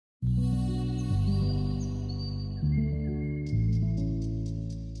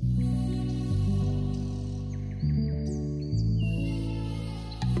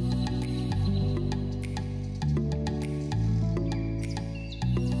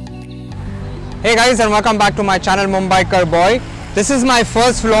Hey guys, and welcome back to my channel Mumbaikar Boy. This is my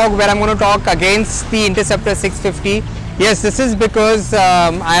first vlog where I'm going to talk against the Interceptor 650. Yes, this is because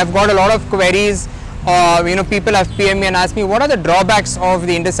I have got a lot of queries. People have PM me and asked me what are the drawbacks of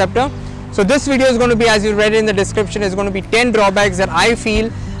the Interceptor. So this video is going to be, as you read in the description, is going to be 10 drawbacks that I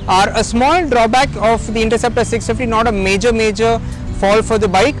feel are a small drawback of the Interceptor 650, not a major fall for the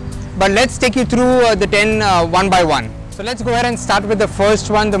bike. But let's take you through the 10 one by one. So let's go ahead and start with the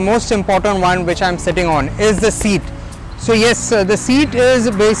first one. The most important one which I'm sitting on is the seat. So yes, the seat is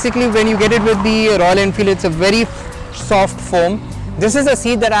basically, when you get it with the Royal Enfield, it's a very soft foam. This is a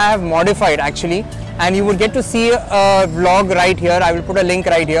seat that I have modified actually, and you will get to see a vlog right here. I will put a link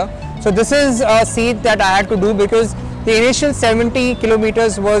right here. So this is a seat that I had to do because the initial 70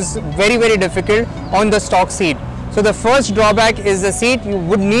 kilometers was very difficult on the stock seat. So the first drawback is the seat. You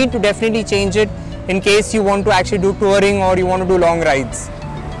would need to definitely change it in case you want to actually do touring or you want to do long rides.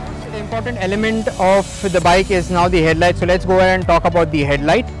 The important element of the bike is now the headlight. So let's go ahead and talk about the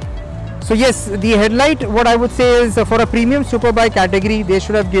headlight. So yes, the headlight, what I would say is for a premium superbike category, they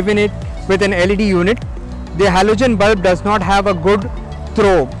should have given it with an LED unit. The halogen bulb does not have a good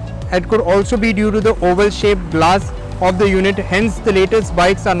throw. It could also be due to the oval shaped glass of the unit. Hence the latest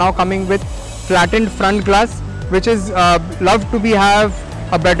bikes are now coming with flattened front glass, which is loved to have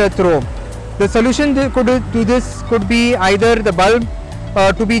a better throw. The solution to this could be either the bulb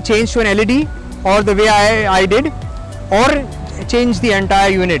to be changed to an LED, or the way I did, or change the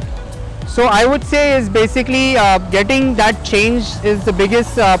entire unit. So I would say is basically getting that changed is the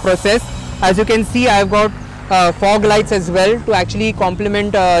biggest process. As you can see, I've got fog lights as well to actually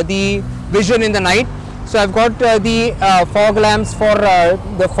complement the vision in the night. So I've got the fog lamps for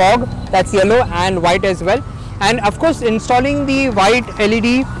the fog, that's yellow and white as well. And of course, installing the white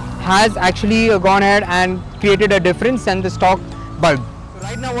LED has actually gone ahead and created a difference than the stock bulb. So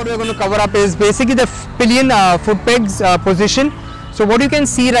right now what we're going to cover up is basically the pillion foot pegs position. So what you can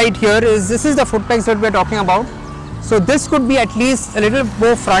see right here is this is the foot pegs that we're talking about. So this could be at least a little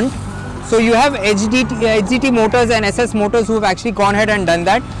more front. So you have HDT motors and SS motors who have actually gone ahead and done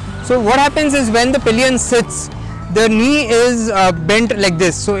that. So what happens is when the pillion sits, the knee is bent like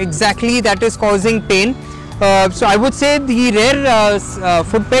this. So exactly that is causing pain. So I would say the rear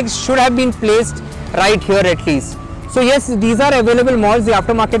foot pegs should have been placed right here at least. So yes, these are available mods. The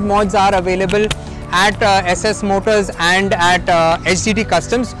aftermarket mods are available at SS Motors and at HDT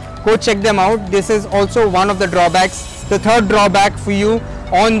Customs. Go check them out. This is also one of the drawbacks. The third drawback for you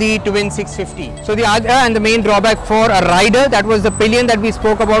on the Twin 650. So the other and the main drawback for a rider, that was the pillion that we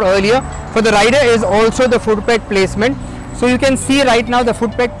spoke about earlier. For the rider is also the foot peg placement. So you can see right now the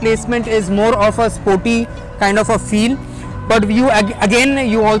foot peg placement is more of a sporty kind of a feel. But you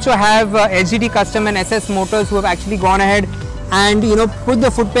also have HDT Custom and SS Motors who have actually gone ahead and put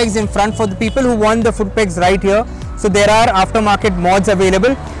the foot pegs in front for the people who want the foot pegs right here. So there are aftermarket mods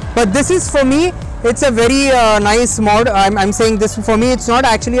available. But this is, for me, it's a very nice mod. I'm saying this, for me it's not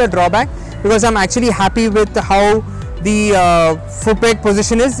actually a drawback because I'm actually happy with how the foot peg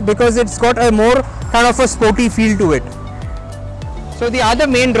position is, because it's got a more kind of a sporty feel to it. So the other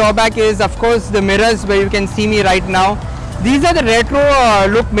main drawback is of course the mirrors, where you can see me right now. These are the retro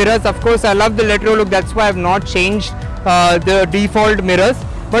look mirrors. Of course I love the retro look, that's why I have not changed the default mirrors.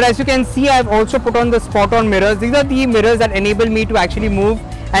 But as you can see, I have also put on the spot on mirrors. These are the mirrors that enable me to actually move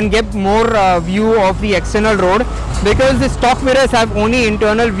and get more view of the external road, because the stock mirrors have only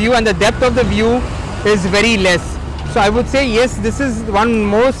internal view and the depth of the view is very less. So I would say yes, this is one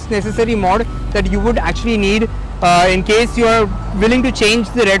most necessary mod that you would actually need. In case you are willing to change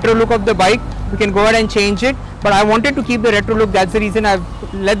the retro look of the bike, you can go ahead and change it. But I wanted to keep the retro look, that's the reason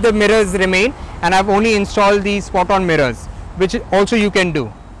I've let the mirrors remain, and I've only installed the spot on mirrors, which also you can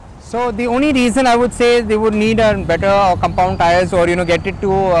do. So the only reason I would say they would need a better compound tires, or get it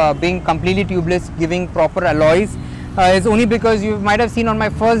to being completely tubeless, giving proper alloys, is only because you might have seen on my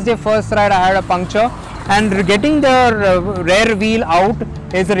first ride I had a puncture, and getting the rear wheel out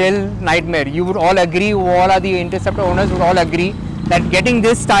is a real nightmare. You would all agree, all are the Interceptor owners would all agree that getting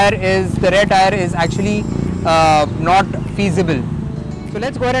this tire the rear tire is actually not feasible. So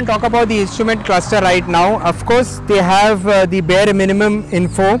let's go ahead and talk about the instrument cluster right now. Of course they have the bare minimum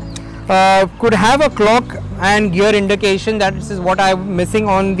info. Could have a clock and gear indication. That is what I'm missing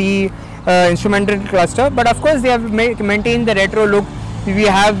on the instrumental cluster. But of course they have maintained the retro look. We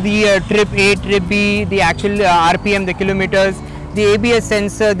have the trip A, trip B, the actual RPM, the kilometers, the ABS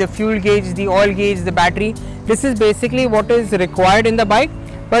sensor, the fuel gauge, the oil gauge, the battery. This is basically what is required in the bike.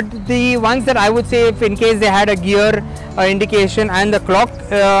 But the ones that I would say, if in case they had a gear indication and the clock,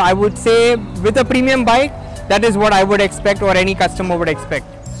 I would say with a premium bike, that is what I would expect, or any customer would expect.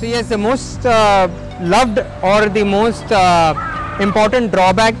 So yes, the most loved or the most important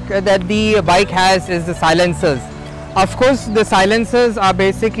drawback that the bike has is the silencers. Of course, the silencers are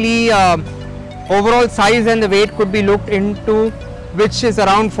basically overall size and the weight could be looked into, which is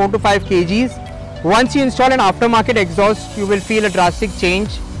around 4 to 5 kgs. Once you install an aftermarket exhaust, you will feel a drastic change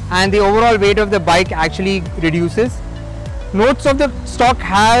and the overall weight of the bike actually reduces. Notes of the stock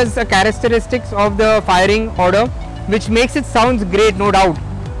has a characteristics of the firing order, which makes it sounds great, no doubt,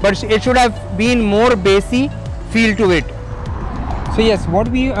 but it should have been more bassy feel to it. So yes, what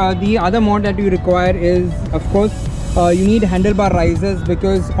we the other mod that you require is, of course, you need handlebar risers,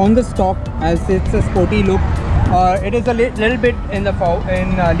 because on the stock, as it's a sporty look, it is a little bit in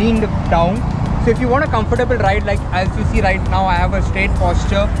the leaned down. So if you want a comfortable ride, like as you see right now, I have a straight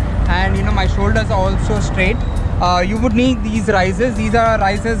posture and you know my shoulders are also straight. You would need these risers. These are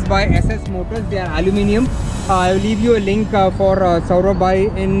risers by SS Motors. They are aluminium. I will leave you a link for Saurabh Bhai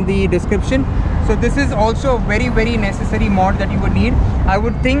in the description. So this is also a very necessary mod that you would need. I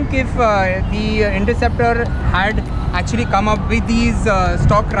would think if the Interceptor had actually come up with these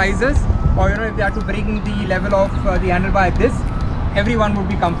stock risers, or you know if they had to bring the level of the handlebar like this, everyone would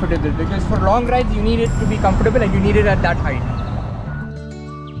be comfortable, because for long rides you need it to be comfortable and you need it at that height.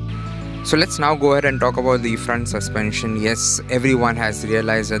 So let's now go ahead and talk about the front suspension. Yes, everyone has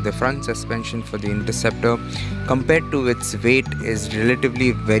realized that the front suspension for the Interceptor compared to its weight is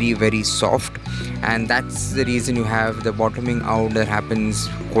relatively very soft, and that's the reason you have the bottoming out that happens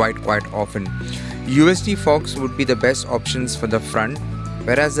quite often. USD forks would be the best options for the front,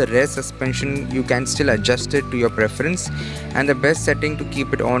 whereas the rear suspension you can still adjust it to your preference, and the best setting to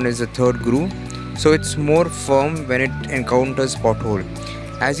keep it on is the third groove, so it's more firm when it encounters pothole.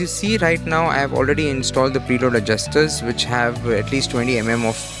 As you see right now, I have already installed the preload adjusters, which have at least 20 mm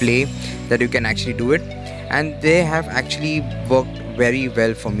of play that you can actually do it, and they have actually worked very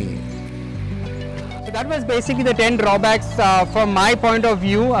well for me. So that was basically the 10 drawbacks from my point of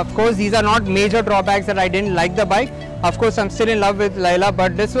view. Of course, these are not major drawbacks that I didn't like the bike. Of course, I'm still in love with Laila,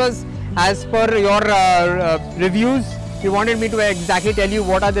 but this was as per your reviews. You wanted me to exactly tell you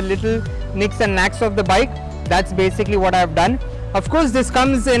what are the little nicks and knacks of the bike. That's basically what I've done. Of course, this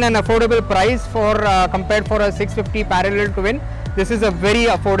comes in an affordable price for compared for a 650 parallel twin. This is a very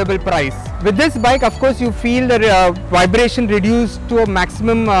affordable price. With this bike, of course, you feel the vibration reduced to a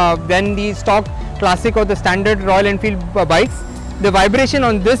maximum than the stock classic or the standard Royal Enfield bikes. The vibration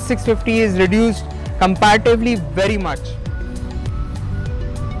on this 650 is reduced comparatively very much.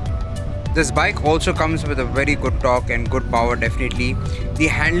 This bike also comes with a very good torque and good power, definitely. The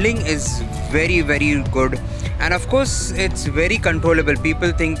handling is very good, and of course it's very controllable.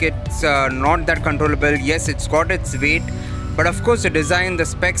 People think it's not that controllable. Yes, it's got its weight, but of course the design, the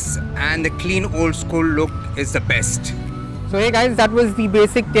specs and the clean old school look is the best. So hey guys, that was the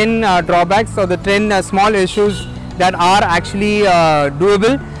basic 10 drawbacks or the 10 small issues that are actually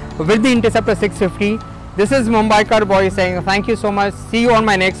doable with the Interceptor 650. This is Mumbai Car Boy saying thank you so much. See you on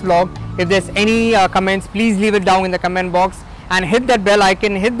my next vlog. If there's any comments, please leave it down in the comment box and hit that bell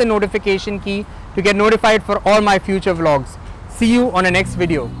icon, hit the notification key to get notified for all my future vlogs. See you on the next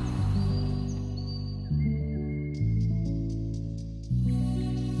video.